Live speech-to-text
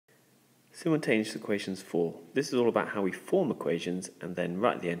Simultaneous equations 4. This is all about how we form equations and then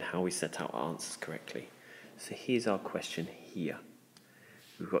right at the end how we set out our answers correctly. So here's our question here.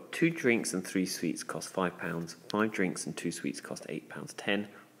 We've got 2 drinks and 3 sweets cost £5, 5 drinks and 2 sweets cost £8.10.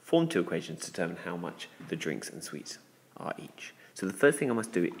 Form 2 equations to determine how much the drinks and sweets are each. So the first thing I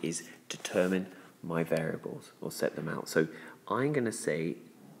must do is determine my variables or set them out. So I'm going to say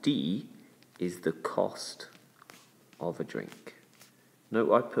D is the cost of a drink.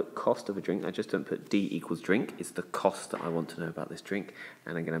 Note I put cost of a drink, I just don't put D equals drink, it's the cost that I want to know about this drink,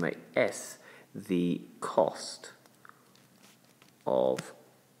 and I'm going to make S the cost of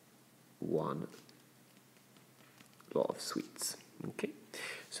one lot of sweets. Okay,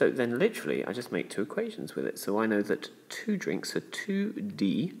 so then literally I just make 2 equations with it. So I know that 2 drinks, so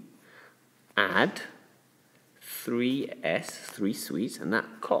 2D, add 3S, 3 sweets, and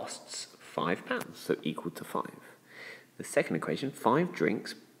that costs £5, so equal to 5. The second equation, 5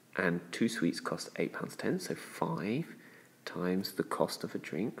 drinks and 2 sweets cost £8.10, so 5 times the cost of a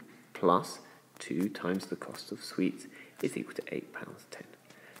drink plus 2 times the cost of sweets is equal to £8.10.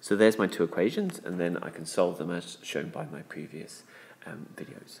 So there's my 2 equations, and then I can solve them as shown by my previous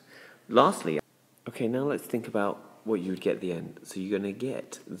videos. Lastly, okay, now let's think about what you would get at the end. So you're going to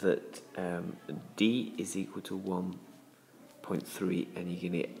get that D is equal to 1.3, and you're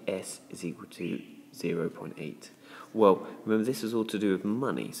going to get S is equal to 0.8. Well, remember this is all to do with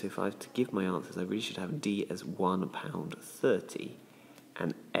money, so if I have to give my answers, I really should have D as £1.30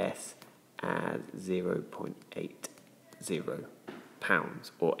 and S as 0.80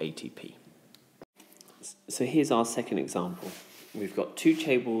 pounds or ATP. So here's our second example. We've got 2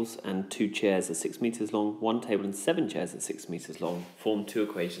 tables and 2 chairs are 6 meters long, 1 table and 7 chairs are 6 meters long. Form 2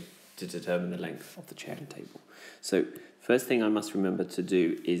 equations to determine the length of the chair and table. So first thing I must remember to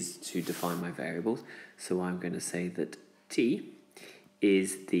do is to define my variables. So I'm going to say that T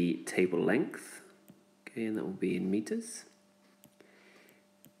is the table length, okay, and that will be in meters,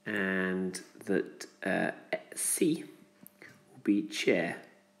 and that C will be chair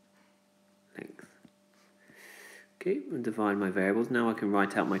length. Okay, and divide my variables. Now I can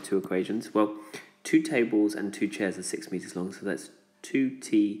write out my 2 equations. Well, 2 tables and 2 chairs are 6 meters long, so that's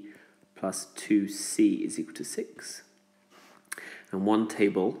 2T plus 2C is equal to 6. And 1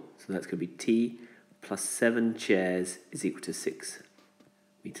 table, so that's going to be T plus 7 chairs is equal to 6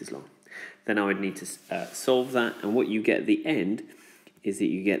 meters long. Then I would need to solve that, and what you get at the end is that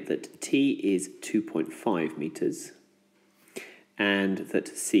you get that T is 2.5 meters and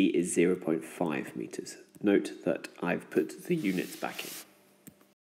that C is 0.5 meters. Note that I've put the units back in.